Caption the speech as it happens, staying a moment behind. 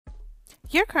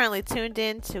You're currently tuned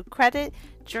in to Credit,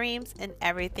 Dreams, and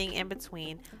Everything in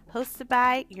Between, hosted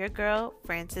by your girl,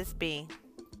 Frances B.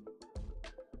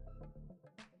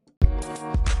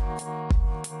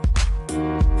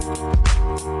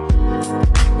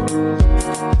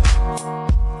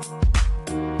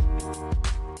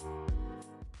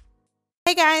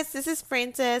 Hey guys, this is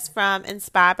Frances from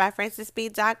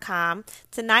InspiredByFrancesB.com.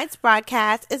 Tonight's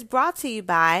broadcast is brought to you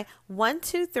by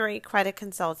 123 Credit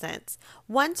Consultants.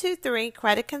 123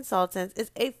 Credit Consultants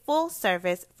is a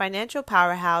full-service financial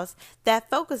powerhouse that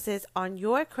focuses on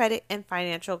your credit and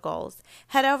financial goals.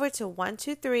 Head over to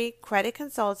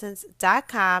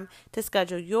 123creditconsultants.com to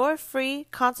schedule your free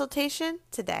consultation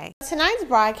today. Tonight's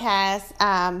broadcast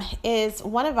is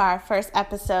one of our first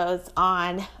episodes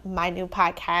on my new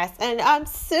podcast, and I'm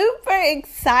super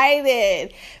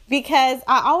excited because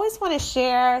I always want to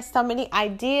share so many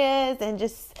ideas and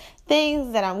just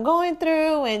things that I'm going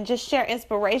through and just share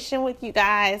inspiration with you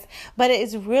guys. But it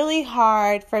is really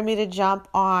hard for me to jump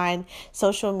on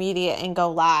social media and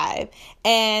go live.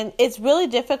 And it's really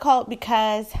difficult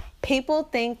because people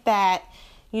think that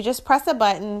you just press a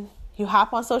button, you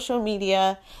hop on social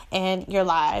media, and you're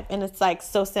live. And it's like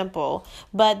so simple.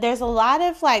 But there's a lot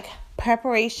of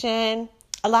preparation,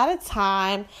 a lot of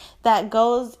time that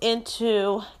goes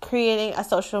into creating a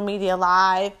social media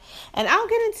live. And I'll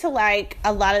get into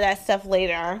a lot of that stuff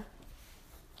later.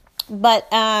 But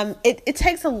it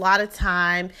takes a lot of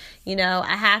time. You know,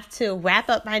 I have to wrap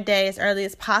up my day as early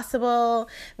as possible,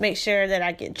 make sure that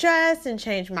I get dressed and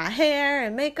change my hair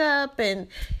and makeup and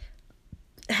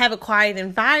have a quiet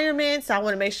environment. So I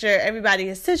want to make sure everybody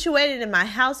is situated in my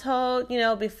household,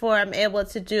 before I'm able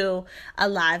to do a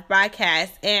live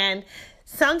broadcast. And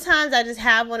sometimes I just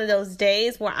have one of those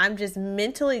days where I'm just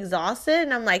mentally exhausted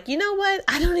and I'm like, you know what?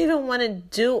 I don't even want to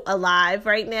do a live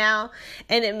right now.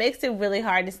 And it makes it really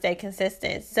hard to stay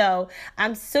consistent. So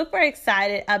I'm super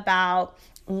excited about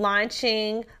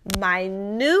launching my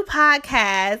new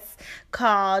podcast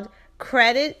called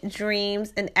Credit,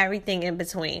 Dreams, and Everything in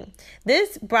Between.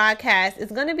 This broadcast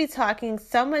is going to be talking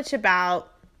so much about,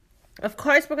 of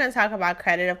course, we're going to talk about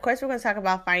credit. Of course, we're going to talk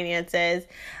about finances.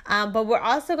 But we're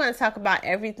also going to talk about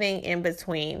everything in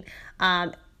between.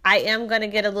 I am going to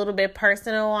get a little bit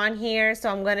personal on here. So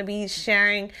I'm going to be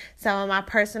sharing some of my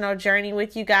personal journey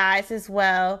with you guys as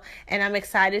well. And I'm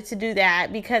excited to do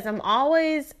that because I'm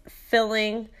always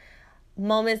feeling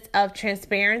moments of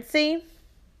transparency.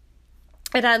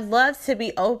 And I'd love to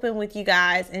be open with you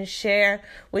guys and share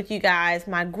with you guys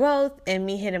my growth and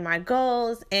me hitting my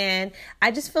goals. And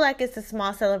I just feel like it's a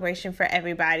small celebration for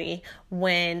everybody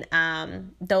when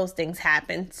those things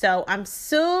happen. So I'm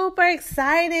super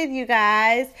excited, you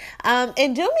guys.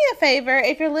 And do me a favor,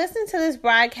 if you're listening to this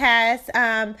broadcast,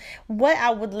 what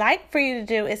I would like for you to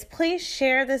do is please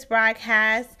share this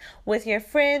broadcast with your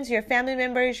friends, your family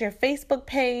members, your Facebook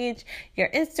page, your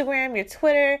Instagram, your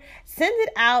Twitter. Send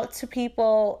it out to people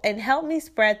and help me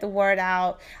spread the word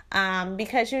out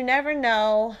because you never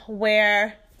know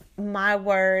where my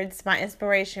words, my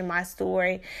inspiration, my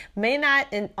story may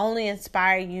not only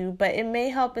inspire you, but it may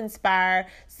help inspire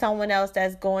someone else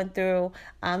that's going through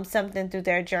something through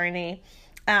their journey.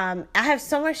 I have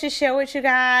so much to share with you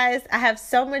guys. I have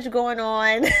so much going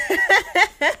on, to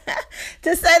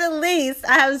say the least.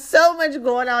 I have so much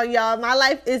going on, y'all. My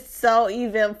life is so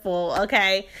eventful,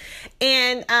 okay?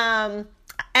 And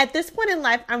at this point in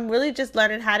life, I'm really just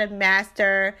learning how to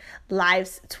master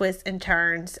life's twists and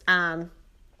turns. I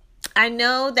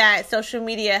know that social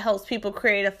media helps people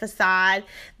create a facade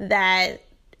that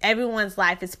everyone's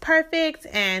life is perfect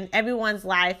and everyone's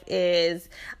life is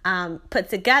put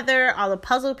together. All the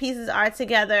puzzle pieces are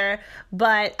together.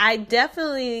 But I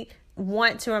definitely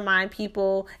want to remind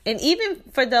people, and even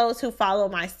for those who follow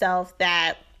myself,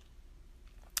 that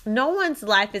no one's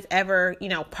life is ever,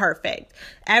 perfect.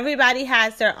 Everybody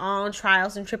has their own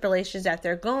trials and tribulations that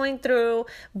they're going through.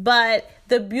 But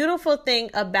the beautiful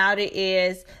thing about it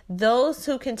is those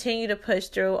who continue to push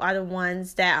through are the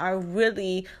ones that are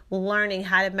really learning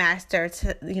how to master,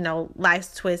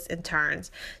 life's twists and turns.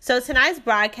 So tonight's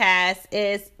broadcast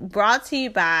is brought to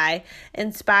you by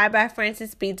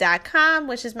InspiredByFrancesB.com,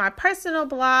 which is my personal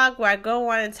blog where I go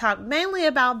on and talk mainly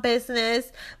about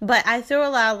business, but I throw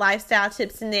a lot of lifestyle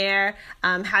tips in there,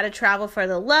 how to travel for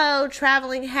the low,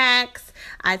 traveling hacks.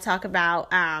 I talk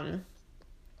about,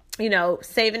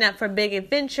 saving up for big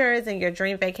adventures and your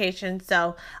dream vacation.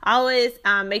 So always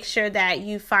make sure that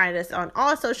you find us on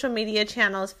all social media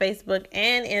channels, Facebook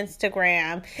and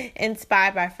Instagram,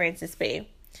 Inspired by Frances B.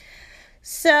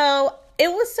 So it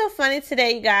was so funny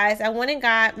today, you guys. I went and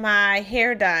got my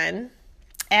hair done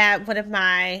at one of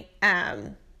my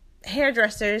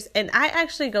hairdressers, and I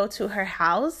actually go to her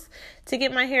house to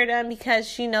get my hair done because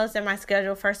she knows that my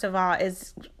schedule, first of all,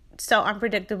 is so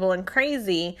unpredictable and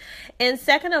crazy. And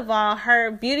second of all,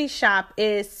 her beauty shop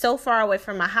is so far away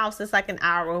from my house. It's like an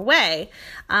hour away.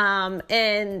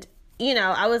 And,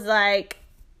 I was like,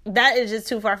 that is just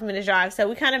too far for me to drive. So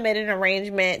we kind of made an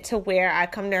arrangement to where I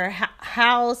come to her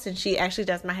house and she actually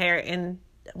does my hair in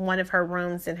one of her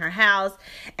rooms in her house.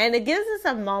 And it gives us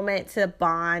a moment to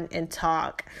bond and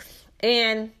talk.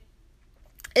 And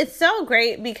it's so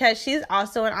great because she's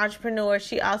also an entrepreneur.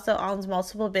 She also owns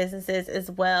multiple businesses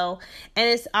as well. And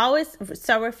it's always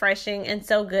so refreshing and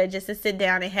so good just to sit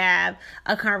down and have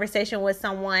a conversation with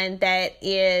someone that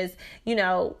is,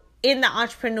 in the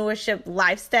entrepreneurship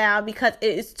lifestyle, because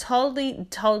it is totally,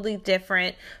 totally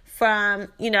different from,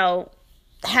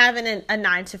 having a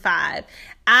 9-to-5.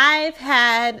 I've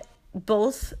had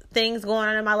both things going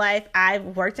on in my life.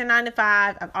 I've worked a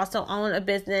 9-to-5. I've also owned a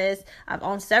business. I've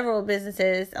owned several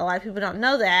businesses. A lot of people don't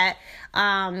know that.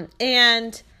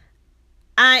 And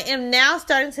I am now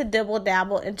starting to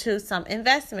dabble into some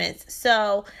investments.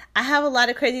 So I have a lot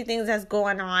of crazy things that's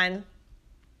going on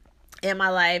in my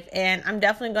life, and I'm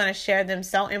definitely going to share them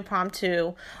so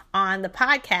impromptu on the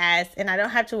podcast, and I don't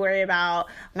have to worry about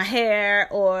my hair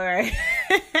or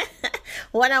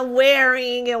what I'm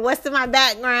wearing and what's in my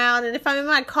background, and if I'm in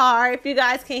my car, if you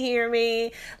guys can hear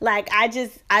me.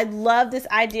 I love this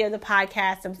idea of the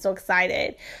podcast. I'm so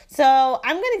excited. So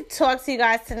I'm going to talk to you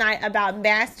guys tonight about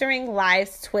mastering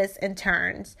life's twists and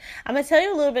turns. I'm going to tell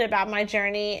you a little bit about my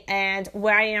journey and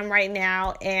where I am right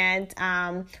now, and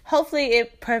hopefully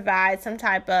it provides some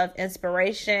type of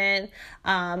inspiration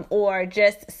or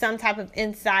just some type of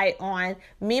insight on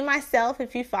me, myself,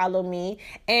 if you follow me,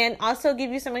 and also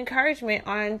give you some encouragement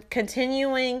on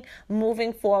continuing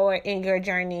moving forward in your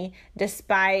journey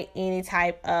despite any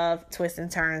type of twists and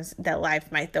turns that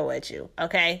life might throw at you.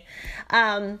 Okay.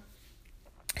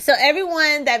 So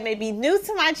everyone that may be new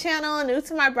to my channel, new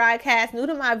to my broadcast, new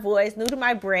to my voice, new to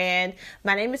my brand,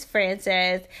 my name is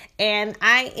Frances, and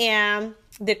I am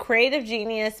the creative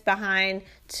genius behind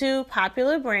two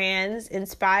popular brands,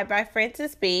 Inspired by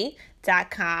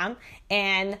FrancesB.com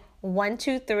and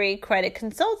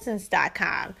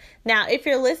 123creditconsultants.com. Now, if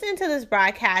you're listening to this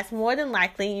broadcast, more than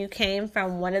likely you came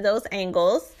from one of those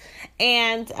angles.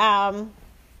 And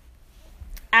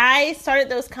I started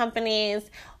those companies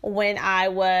when I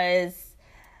was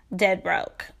dead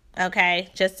broke. Okay,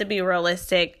 just to be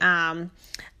realistic.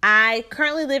 I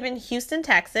currently live in Houston,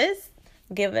 Texas.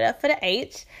 Give it up for the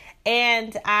H.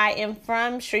 And I am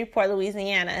from Shreveport,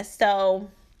 Louisiana. So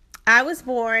I was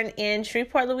born in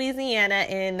Shreveport, Louisiana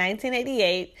in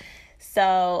 1988.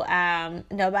 So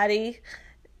nobody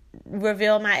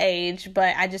revealed my age,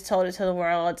 but I just told it to the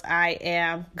world. I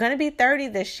am going to be 30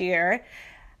 this year.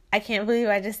 I can't believe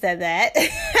I just said that.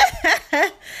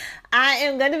 I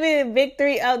am going to be the big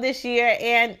 3-0 this year.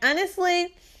 And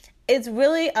honestly, it's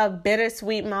really a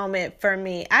bittersweet moment for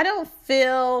me. I don't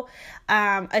feel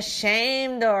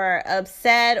ashamed or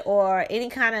upset or any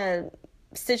kind of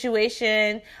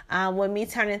situation with me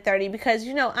turning 30 because,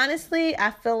 honestly,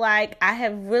 I feel like I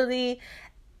have really,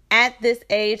 at this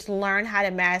age, learned how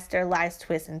to master life's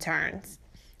twists and turns.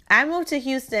 I moved to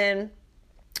Houston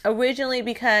originally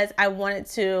because I wanted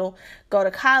to go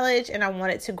to college and I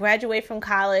wanted to graduate from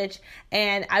college,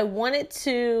 and I wanted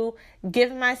to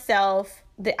give myself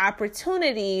the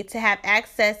opportunity to have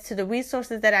access to the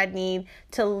resources that I need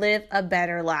to live a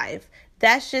better life.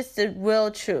 That's just the real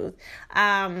truth.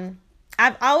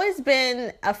 I've always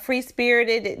been a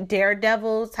free-spirited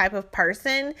daredevil type of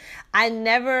person. I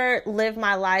never lived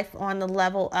my life on the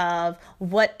level of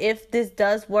what if this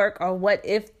does work or what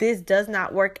if this does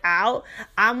not work out.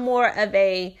 I'm more of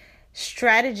a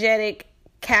strategic,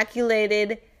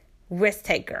 calculated risk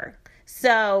taker.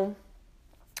 So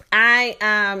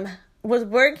I was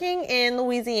working in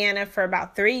Louisiana for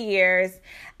about 3 years.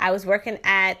 I was working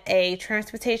at a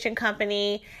transportation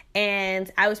company, and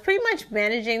I was pretty much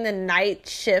managing the night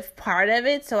shift part of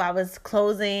it. So I was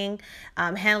closing,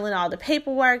 handling all the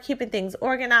paperwork, keeping things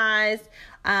organized.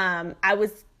 I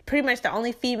was pretty much the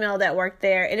only female that worked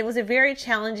there, and it was a very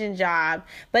challenging job,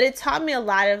 but it taught me a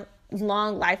lot of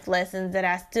long life lessons that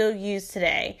I still use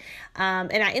today.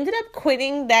 And I ended up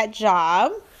quitting that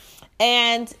job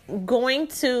and going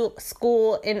to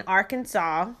school in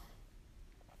Arkansas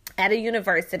at a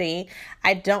university.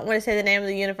 I don't want to say the name of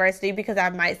the university because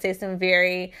I might say some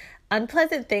very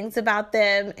unpleasant things about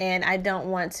them, and I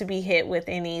don't want to be hit with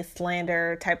any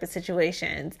slander type of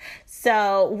situations.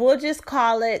 So we'll just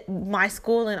call it my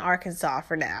school in Arkansas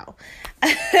for now.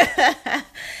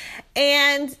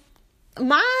 And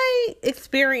my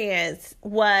experience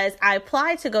was I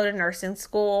applied to go to nursing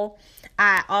school.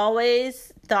 I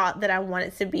always thought that I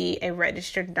wanted to be a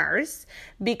registered nurse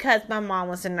because my mom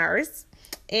was a nurse.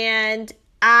 And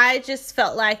I just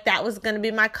felt like that was going to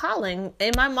be my calling.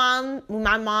 And my mom,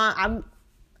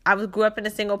 I grew up in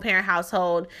a single parent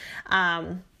household.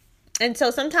 And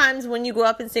so sometimes when you grow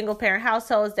up in single parent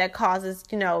households, that causes,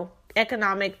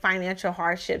 economic, financial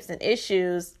hardships and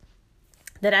issues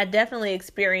that I definitely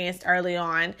experienced early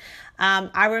on.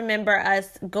 I remember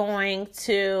us going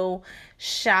to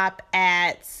shop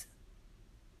at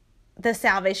the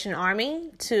Salvation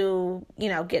Army to,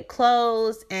 get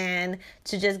clothes and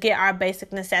to just get our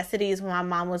basic necessities when my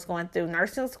mom was going through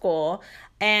nursing school.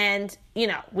 And,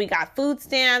 we got food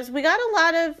stamps. We got a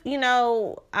lot of,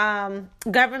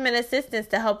 government assistance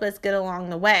to help us get along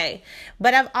the way.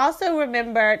 But I've also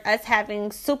remembered us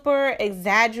having super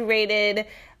exaggerated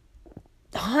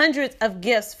hundreds of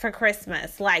gifts for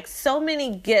Christmas, like so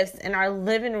many gifts in our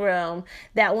living room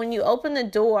that when you open the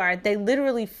door, they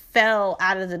literally fell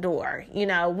out of the door.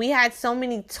 We had so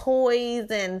many toys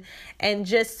and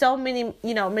just so many,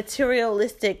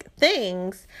 materialistic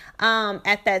things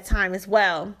at that time as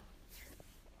well.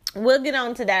 We'll get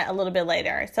on to that a little bit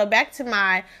later. So back to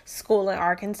my school in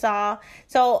Arkansas.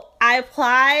 So I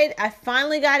applied. I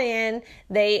finally got in.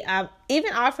 They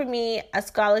even offered me a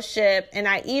scholarship, and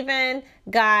I even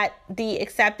got the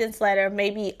acceptance letter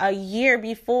maybe a year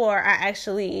before I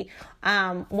actually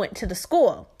went to the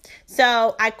school.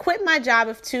 So I quit my job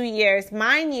of 2 years.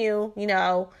 Mind you,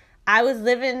 I was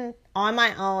living on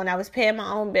my own. I was paying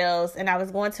my own bills, and I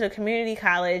was going to the community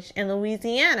college in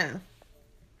Louisiana.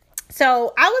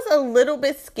 So I was a little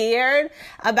bit scared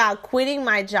about quitting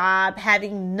my job,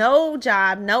 having no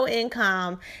job, no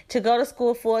income, to go to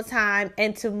school full time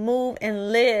and to move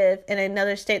and live in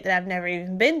another state that I've never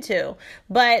even been to.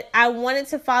 But I wanted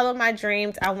to follow my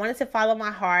dreams. I wanted to follow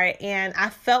my heart. And I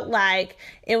felt like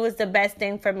it was the best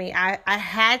thing for me. I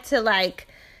had to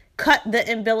cut the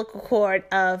umbilical cord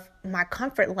of my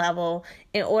comfort level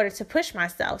in order to push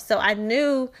myself. So I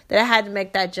knew that I had to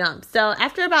make that jump. So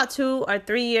after about 2 or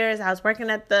 3 years, I was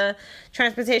working at the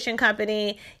transportation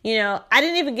company. I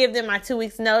didn't even give them my 2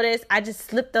 weeks notice. I just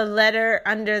slipped a letter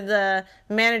under the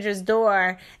manager's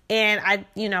door. And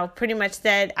I, pretty much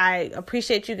said, I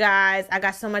appreciate you guys. I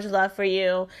got so much love for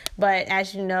you. But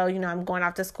as you know, I'm going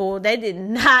off to school. They did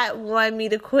not want me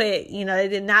to quit. They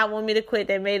did not want me to quit.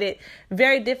 They made it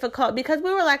very difficult because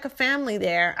we were like a family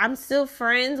there. I'm still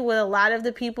friends with a lot of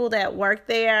the people that work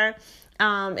there.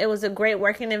 It was a great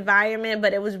working environment,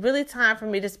 but it was really time for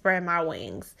me to spread my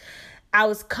wings. I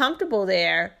was comfortable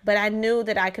there, but I knew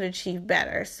that I could achieve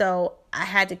better. So I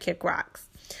had to kick rocks.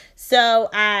 So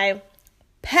I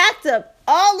packed up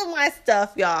all of my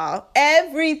stuff, y'all,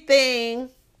 everything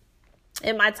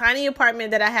in my tiny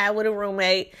apartment that I had with a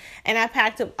roommate. And I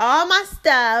packed up all my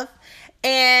stuff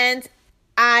and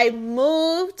I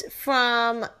moved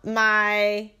from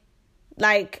my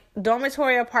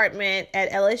dormitory apartment at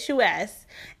LSUS,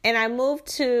 and I moved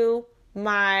to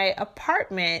my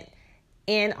apartment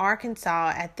in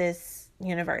Arkansas at this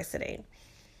university.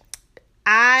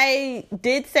 I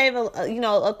did save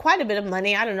quite a bit of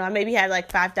money. I don't know, I maybe had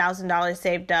 $5,000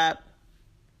 saved up.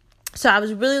 So I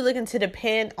was really looking to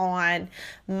depend on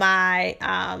my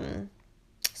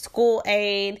school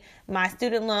aid, my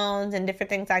student loans, and different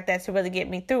things like that to really get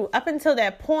me through. Up until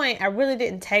that point, I really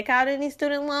didn't take out any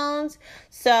student loans,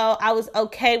 so I was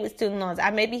okay with student loans.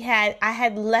 I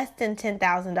had less than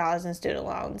 $10,000 in student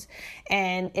loans,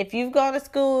 and if you've gone to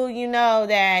school, you know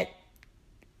that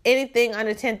anything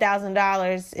under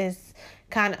 $10,000 is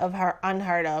kind of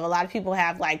unheard of. A lot of people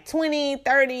have 20,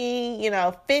 30,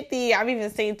 50. I've even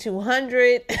seen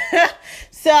 200.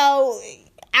 So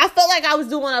I felt like I was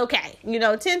doing okay.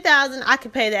 $10,000, I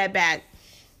could pay that back.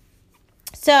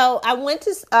 So I went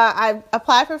to, I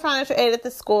applied for financial aid at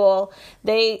the school.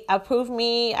 They approved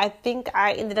me. I think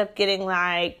I ended up getting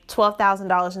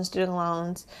 $12,000 in student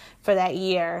loans for that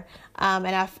year.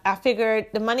 And I figured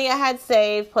the money I had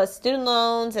saved plus student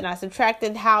loans, and I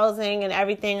subtracted housing and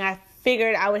everything, I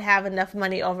figured I would have enough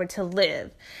money over to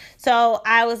live. So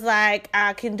I was like,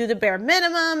 I can do the bare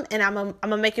minimum and I'm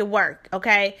gonna make it work.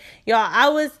 Okay. Y'all, I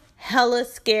was hella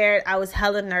scared. I was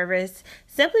hella nervous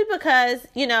simply because,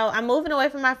 I'm moving away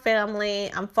from my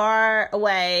family. I'm far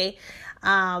away.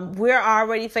 We're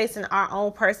already facing our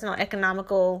own personal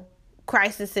economical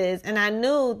crises. And I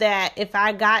knew that if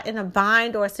I got in a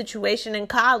bind or a situation in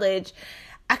college,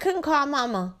 I couldn't call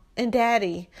mama and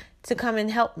daddy to come and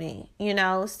help me,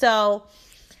 So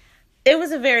it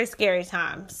was a very scary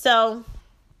time. So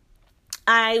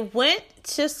I went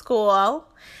to school.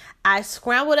 I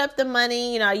scrambled up the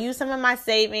money. I used some of my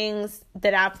savings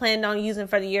that I planned on using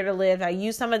for the year to live. I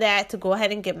used some of that to go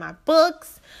ahead and get my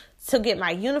books, to get my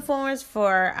uniforms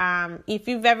for, if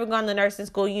you've ever gone to nursing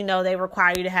school, they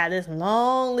require you to have this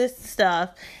long list of stuff.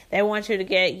 They want you to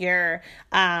get your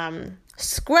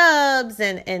scrubs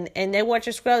and they want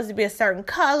your scrubs to be a certain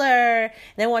color.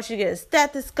 They want you to get a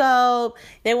stethoscope.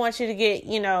 They want you to get,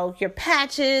 your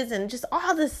patches and just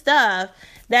all this stuff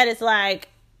that is like,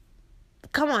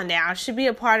 come on now, it should be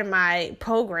a part of my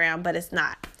program, but it's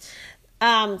not.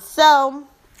 So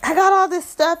I got all this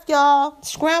stuff, y'all,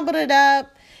 scrambled it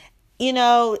up,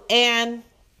 and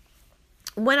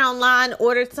went online,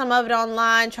 ordered some of it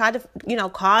online, tried to,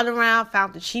 call around,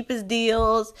 found the cheapest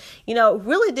deals,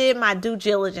 really did my due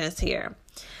diligence here.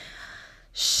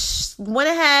 Went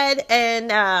ahead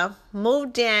and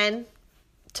moved in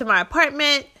to my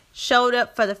apartment, showed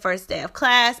up for the first day of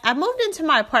class. I moved into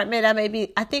my apartment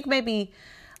I think maybe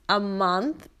a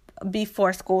month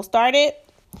before school started,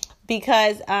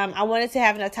 because I wanted to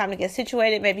have enough time to get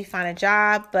situated, maybe find a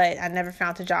job, but I never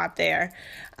found a job there.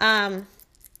 And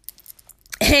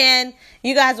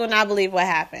you guys will not believe what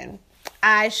happened.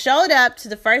 I showed up to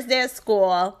the first day of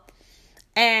school,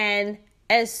 and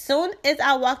as soon as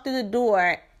I walked through the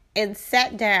door and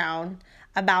sat down,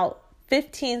 about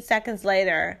 15 seconds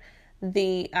later,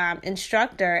 the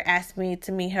instructor asked me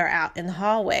to meet her out in the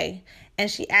hallway, and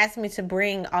she asked me to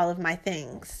bring all of my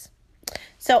things.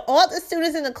 So all the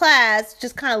students in the class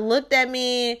just kind of looked at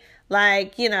me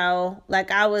like,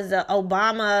 like I was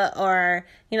Obama or,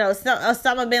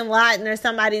 Osama bin Laden or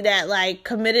somebody that like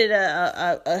committed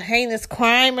a heinous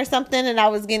crime or something, and I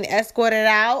was getting escorted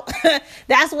out.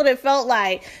 That's what it felt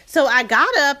like. So I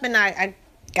got up and I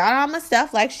got all my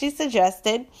stuff like she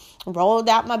suggested, rolled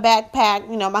out my backpack,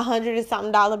 my $100 and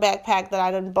something backpack that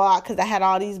I done bought because I had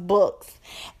all these books,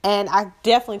 and I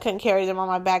definitely couldn't carry them on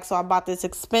my back. So I bought this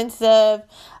expensive,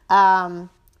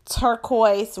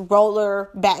 turquoise roller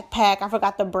backpack. I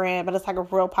forgot the brand, but it's like a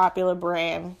real popular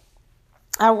brand.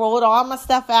 I rolled all my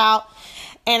stuff out,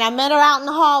 and I met her out in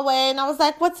the hallway, and I was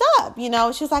like, what's up? She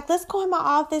was like, let's go in my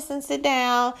office and sit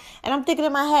down. And I'm thinking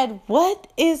in my head, what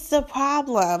is the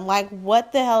problem? Like,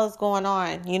 what the hell is going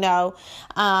on?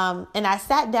 And I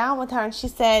sat down with her, and she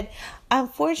said,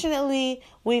 unfortunately,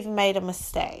 we've made a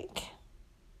mistake.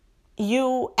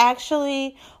 You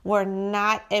actually were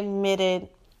not admitted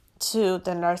to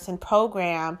the nursing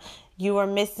program. You were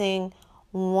missing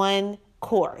one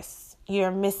course.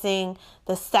 You're missing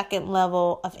the second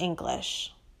level of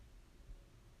English.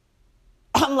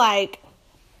 I'm like,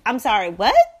 I'm sorry,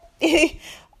 what? I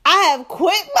have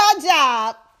quit my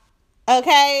job,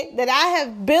 okay, that I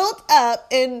have built up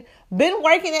and been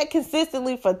working at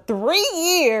consistently for 3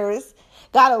 years,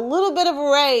 got a little bit of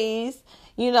a raise,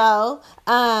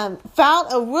 found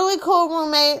a really cool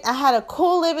roommate. I had a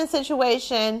cool living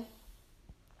situation.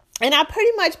 And I pretty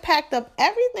much packed up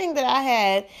everything that I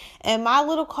had in my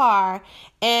little car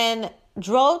and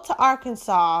drove to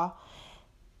Arkansas.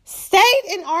 Stayed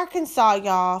in Arkansas,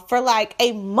 y'all, for like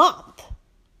a month.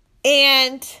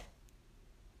 And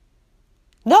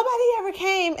nobody ever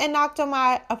came and knocked on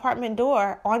my apartment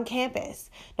door on campus.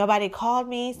 Nobody called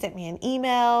me, sent me an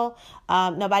email.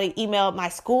 Nobody emailed my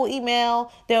school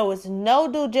email. There was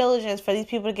no due diligence for these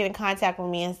people to get in contact with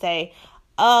me and say,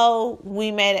 oh, we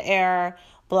made an error,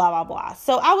 blah, blah, blah.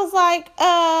 So I was like,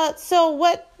 so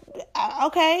what?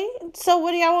 Okay, so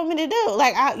what do y'all want me to do?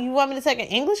 Like, you want me to take an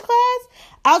English class?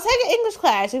 I'll take an English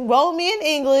class. Enroll me in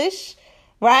English,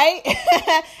 right?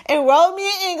 Enroll me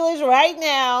in English right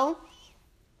now.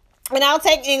 And I'll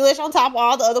take English on top of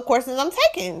all the other courses I'm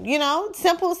taking.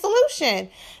 Simple solution.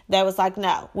 They was like,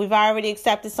 no, we've already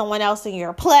accepted someone else in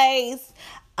your place.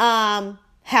 Have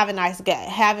a nice day.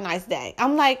 Have a nice day.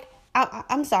 I'm like,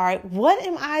 I'm sorry. What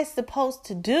am I supposed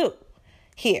to do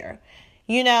here?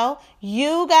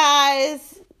 You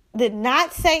guys did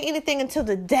not say anything until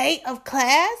the day of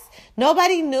class.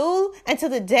 Nobody knew until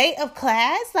the day of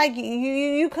class. Like,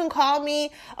 you can call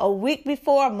me a week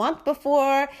before, a month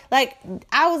before. Like,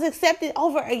 I was accepted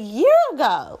over a year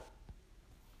ago.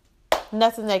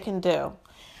 Nothing they can do.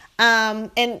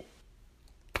 And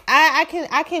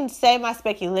I can say my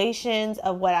speculations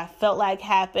of what I felt like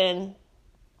happened.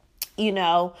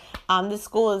 This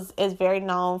school is very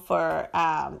known for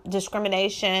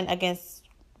discrimination against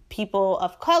people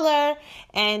of color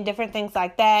and different things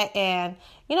like that. And,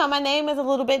 my name is a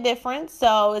little bit different.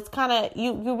 So it's kind of,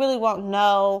 you really won't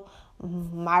know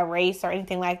my race or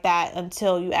anything like that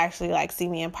until you actually see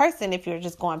me in person if you're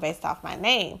just going based off my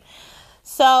name.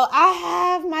 So I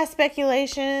have my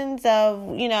speculations of,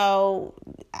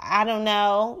 I don't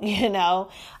know,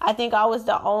 I think I was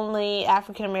the only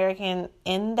African American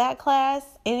in that class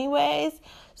anyways.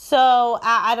 So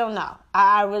I don't know.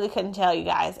 I really couldn't tell you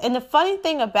guys. And the funny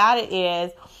thing about it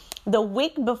is the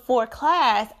week before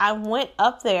class, I went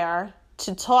up there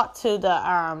to talk to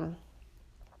the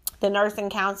nursing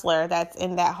counselor that's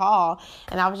in that hall.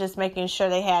 And I was just making sure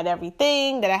they had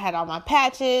everything, that I had all my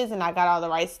patches and I got all the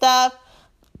right stuff.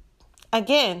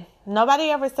 Again, nobody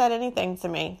ever said anything to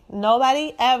me.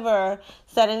 Nobody ever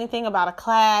said anything about a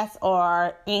class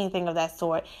or anything of that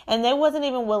sort. And they wasn't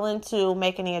even willing to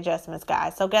make any adjustments,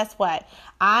 guys. So guess what?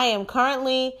 I am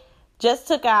currently just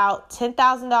took out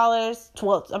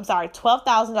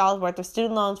 $12,000 worth of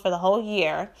student loans for the whole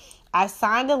year. I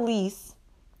signed a lease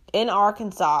in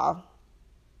Arkansas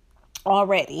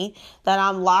already that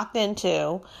I'm locked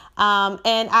into.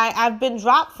 And I've been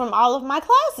dropped from all of my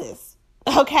classes.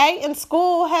 Okay, and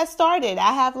school has started.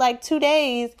 I have like 2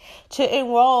 days to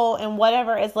enroll in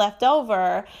whatever is left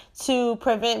over to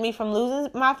prevent me from losing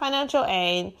my financial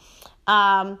aid.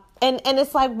 And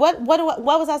it's like, what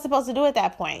was I supposed to do at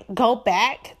that point? Go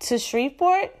back to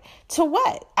Shreveport? To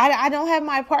what? I don't have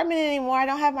my apartment anymore. I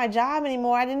don't have my job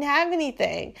anymore. I didn't have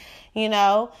anything,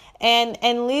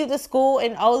 and leave the school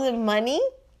and owe them money.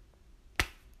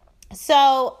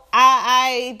 So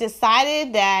I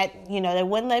decided that, they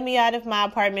wouldn't let me out of my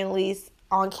apartment lease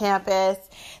on campus.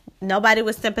 Nobody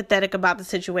was sympathetic about the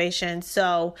situation.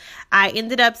 So I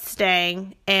ended up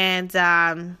staying and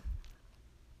I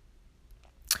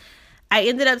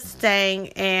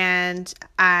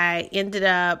ended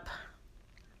up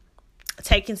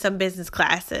taking some business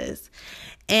classes.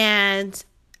 And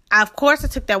of course I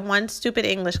took that one stupid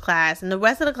English class, and the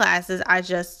rest of the classes I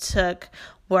just took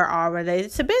were all related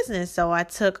to business. So I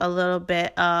took a little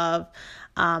bit of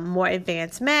more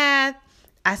advanced math.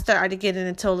 I started getting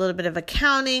into a little bit of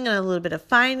accounting and a little bit of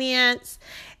finance.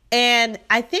 And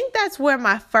I think that's where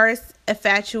my first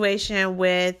infatuation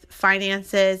with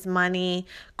finances, money,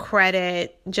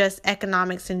 credit, just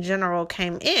economics in general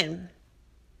came in.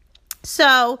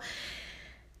 So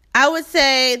I would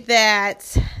say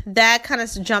that kind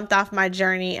of jumped off my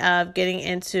journey of getting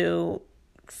into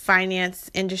finance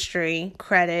industry,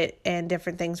 credit, and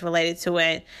different things related to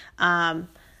it. I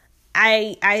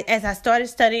as I started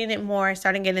studying it more,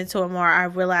 starting getting into it more, I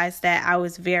realized that I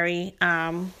was very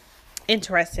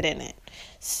interested in it.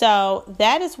 So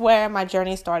that is where my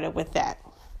journey started with that.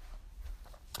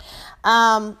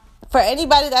 For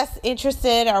anybody that's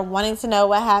interested or wanting to know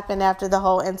what happened after the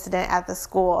whole incident at the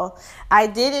school, I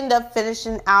did end up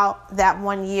finishing out that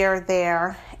 1 year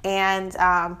there. And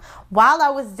while I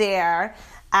was there,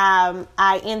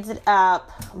 I ended up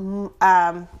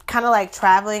kind of like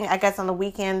traveling, I guess, on the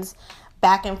weekends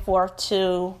back and forth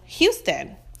to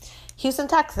Houston,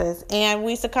 Texas. And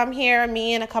we used to come here,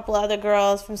 me and a couple other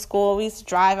girls from school. We used to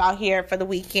drive out here for the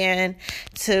weekend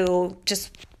to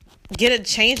just get a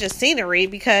change of scenery,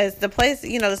 because the place,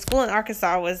 the school in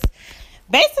Arkansas was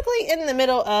basically in the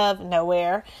middle of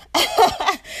nowhere.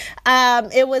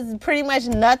 It was pretty much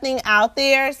nothing out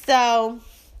there. So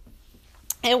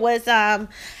it was a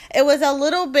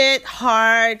little bit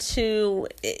hard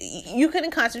you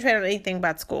couldn't concentrate on anything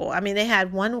but school. I mean, they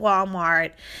had one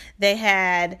Walmart, they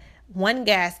had one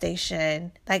gas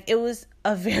station. Like, it was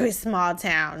a very small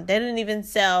town. They didn't even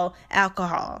sell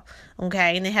alcohol.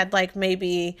 Okay. And they had like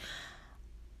maybe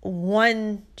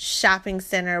one shopping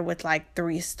center with like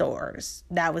 3 stores.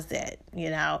 That was it.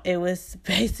 It was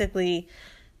basically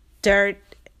dirt,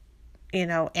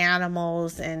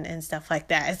 animals and stuff like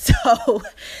that. So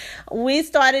we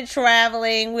started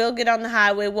traveling. We'll get on the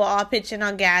highway. We'll all pitch in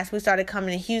on gas. We started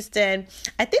coming to Houston.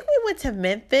 I think we went to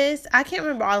Memphis. I can't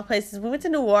remember all the places. We went to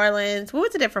New Orleans. We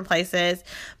went to different places.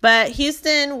 But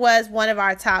Houston was one of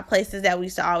our top places that we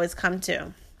used to always come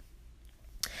to.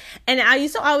 And I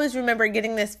used to always remember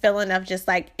getting this feeling of just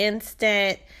like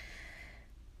instant,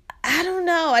 I don't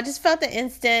know, I just felt the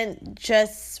instant,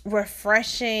 just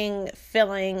refreshing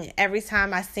feeling every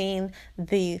time I seen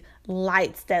the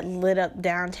lights that lit up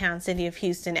downtown city of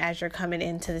Houston as you're coming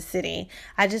into the city.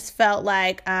 I just felt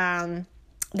like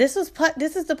this is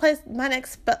the place, my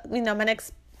next spot,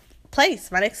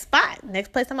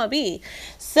 next place I'm gonna be.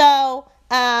 So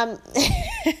another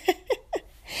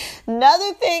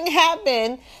thing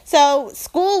happened. So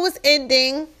school was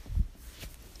ending,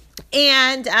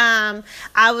 and I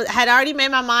had already made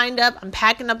my mind up. I'm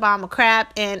packing up all my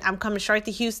crap, and I'm coming straight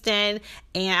to Houston,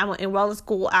 and I'm going to enroll in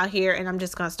school out here, and I'm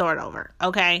just going to start over,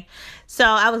 okay? So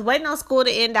I was waiting on school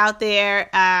to end out there.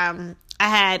 I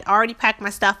had already packed my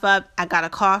stuff up. I got a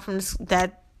call from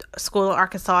that school in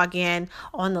Arkansas again.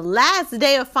 On the last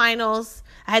day of finals,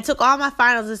 I had took all my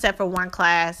finals except for one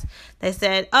class. They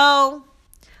said, oh,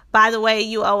 by the way,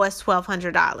 you owe us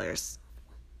 $1,200.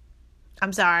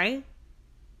 I'm sorry.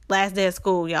 Last day of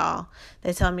school, y'all.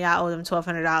 They tell me I owe them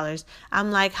 $1,200.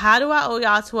 I'm like, how do I owe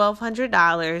y'all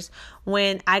 $1,200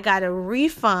 when I got a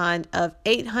refund of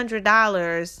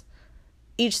 $800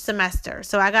 each semester?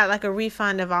 So I got like a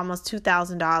refund of almost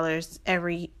 $2,000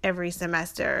 every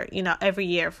semester, every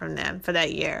year from them for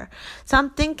that year. So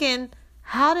I'm thinking,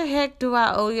 how the heck do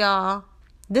I owe y'all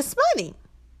this money?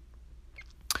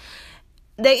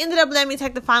 They ended up letting me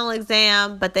take the final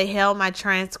exam, but they held my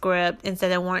transcript and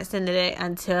said they weren't sending it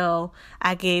until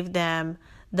I gave them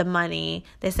the money.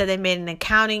 They said they made an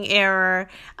accounting error.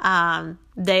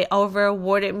 They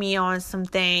over-awarded me on some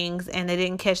things, and they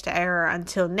didn't catch the error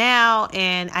until now,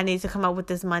 and I need to come up with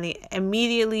this money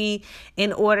immediately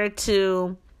in order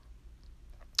to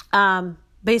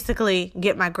basically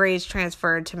get my grades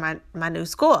transferred to my new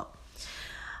school.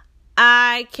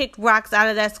 I kicked rocks out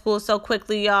of that school so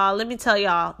quickly, y'all. Let me tell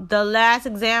y'all, the last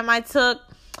exam I took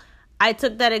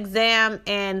that exam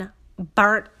in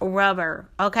burnt rubber,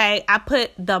 okay? I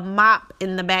put the mop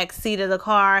in the back seat of the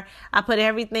car. I put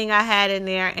everything I had in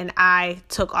there, and I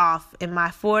took off in my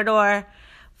 4-door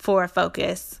Ford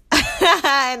Focus.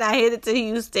 And I headed to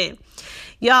Houston.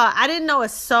 Y'all, I didn't know a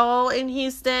soul in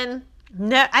Houston.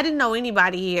 I didn't know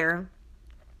anybody here.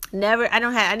 I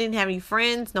didn't have any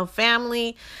friends, no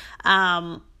family.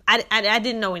 I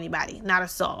didn't know anybody, not a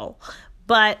soul.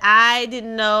 But I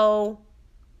didn't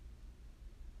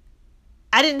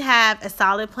have a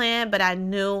solid plan, but I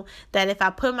knew that if I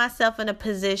put myself in a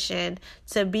position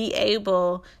to be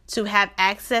able to have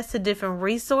access to different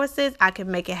resources, I could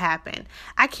make it happen.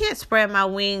 I can't spread my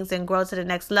wings and grow to the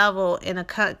next level in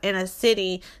a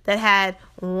city that had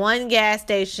one gas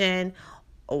station,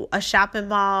 a shopping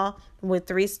mall with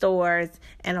 3 stores,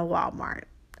 and a Walmart.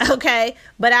 Okay,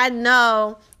 but I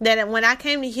know that when I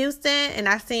came to Houston and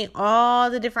I seen all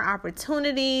the different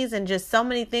opportunities and just so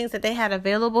many things that they had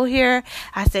available here,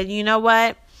 I said, you know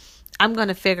what? I'm going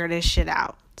to figure this shit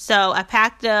out. So I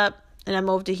packed up and I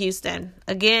moved to Houston.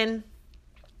 Again,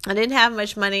 I didn't have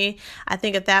much money. I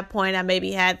think at that point I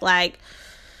maybe had like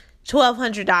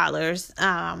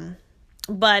 $1,200.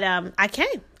 But I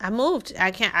came. I moved.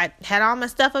 I had all my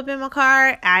stuff up in my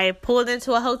car. I pulled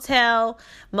into a hotel,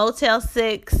 Motel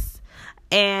 6,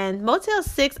 and Motel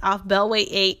 6 off Bellway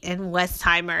 8 in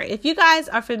Westheimer. If you guys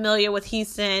are familiar with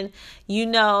Houston, you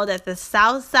know that the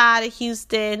south side of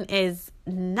Houston is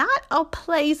not a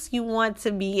place you want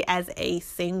to be as a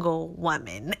single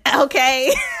woman.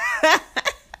 Okay?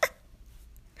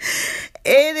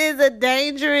 It is a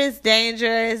dangerous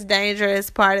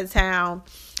part of town.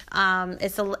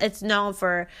 It's known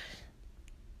for,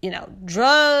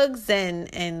 drugs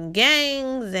and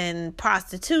gangs and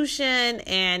prostitution.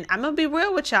 And I'm going to be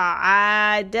real with y'all.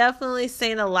 I definitely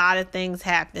seen a lot of things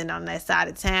happening on that side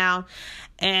of town.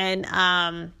 And,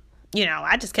 I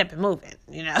just kept it moving,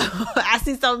 I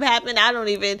see something happen.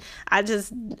 I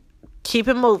just keep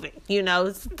it moving,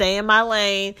 stay in my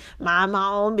lane, mind my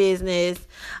own business.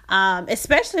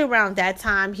 Especially around that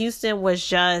time, Houston was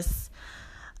just,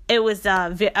 it was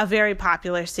a very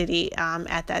popular city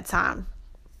at that time.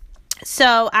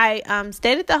 So I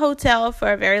stayed at the hotel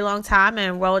for a very long time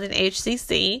and enrolled in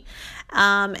HCC.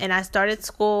 And I started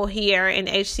school here in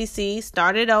HCC,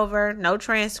 started over, no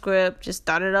transcript, just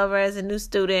started over as a new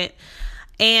student.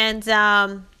 And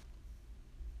I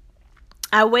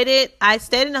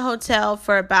stayed in the hotel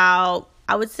for about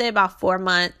 4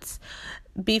 months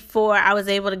before I was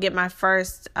able to get my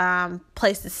first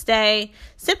place to stay,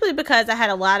 simply because I had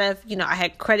a lot of, I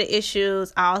had credit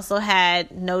issues. I also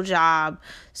had no job.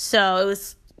 So it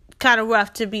was kind of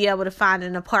rough to be able to find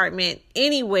an apartment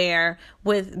anywhere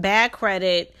with bad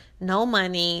credit, no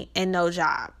money, and no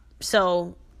job.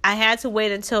 So I had to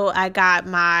wait until I got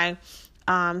my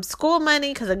school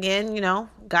money, because again,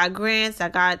 got grants, I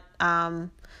got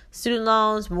student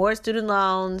loans, more student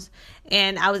loans,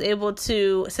 and I was able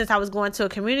to, since I was going to a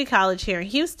community college here in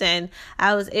Houston,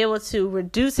 I was able to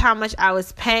reduce how much I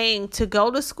was paying to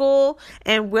go to school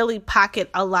and really pocket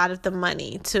a lot of the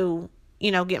money to,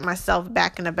 get myself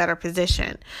back in a better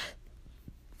position.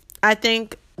 I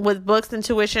think with books and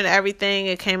tuition, everything,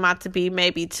 it came out to be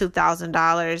maybe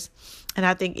 $2,000. And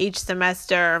I think each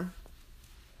semester,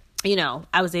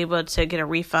 I was able to get a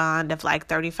refund of like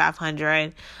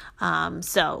 $3,500.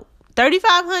 So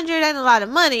 $3,500 ain't a lot of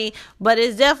money, but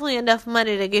it's definitely enough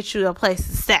money to get you a place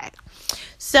to stay.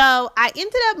 So I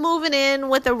ended up moving in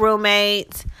with a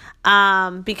roommate,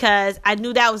 because I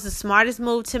knew that was the smartest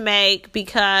move to make,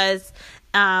 because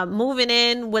moving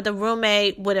in with a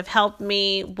roommate would have helped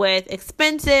me with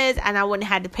expenses, and I wouldn't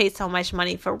have had to pay so much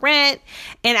money for rent.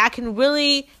 And I can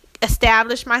really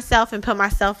establish myself and put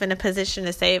myself in a position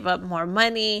to save up more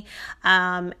money,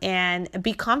 and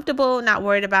be comfortable, not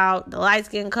worried about the lights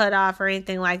getting cut off or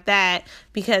anything like that,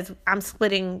 because I'm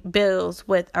splitting bills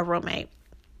with a roommate.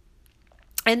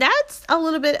 And that's a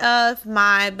little bit of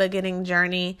my beginning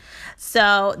journey.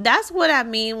 So that's what I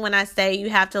mean when I say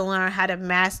you have to learn how to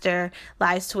master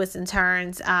life's twists and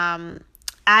turns.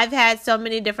 I've had so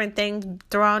many different things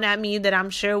thrown at me that I'm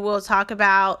sure we'll talk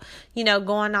about,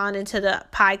 going on into the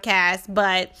podcast.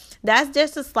 But that's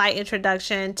just a slight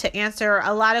introduction to answer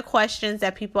a lot of questions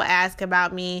that people ask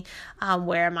about me.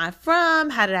 Where am I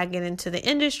from? How did I get into the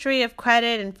industry of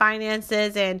credit and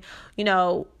finances? And,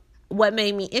 what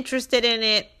made me interested in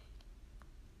it.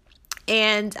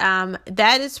 And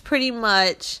that is pretty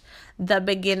much the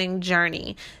beginning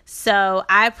journey. So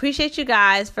I appreciate you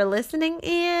guys for listening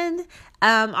in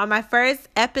on my first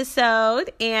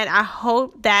episode. And I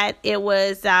hope that it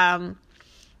was a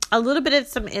little bit of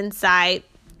some insight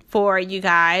for you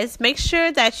guys. Make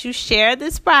sure that you share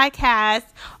this broadcast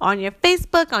on your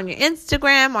Facebook, on your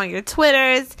Instagram, on your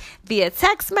Twitters, via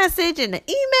text message, and an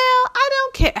email. I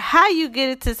don't care how you get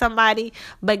it to somebody,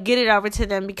 but get it over to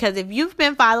them, because if you've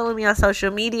been following me on social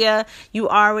media, you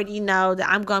already know that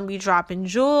I'm going to be dropping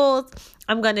jewels.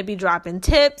 I'm going to be dropping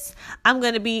tips. I'm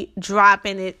going to be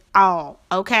dropping it all.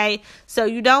 Okay. So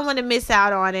you don't want to miss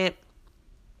out on it.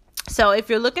 So if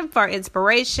you're looking for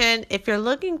inspiration, if you're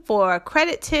looking for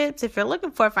credit tips, if you're looking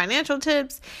for financial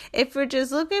tips, if you're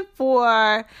just looking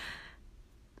for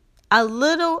a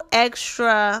little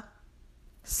extra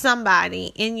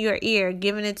somebody in your ear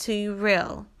giving it to you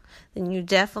real, then you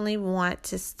definitely want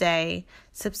to stay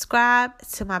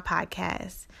subscribed to my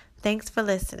podcast. Thanks for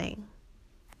listening.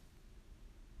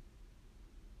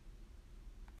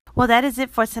 Well, that is it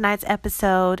for tonight's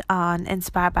episode on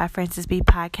Inspired by Frances B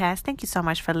podcast. Thank you so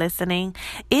much for listening.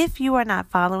 If you are not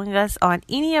following us on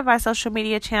any of our social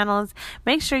media channels,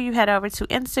 make sure you head over to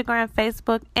Instagram,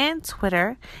 Facebook, and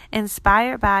Twitter,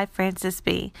 Inspired by Frances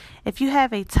B. If you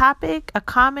have a topic, a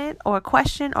comment, or a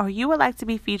question, or you would like to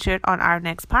be featured on our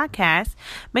next podcast,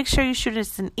 make sure you shoot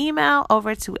us an email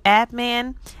over to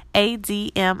admin at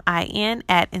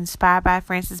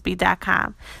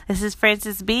inspiredbyfrancesb.com. This is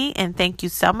Frances B, and thank you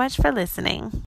so much for listening.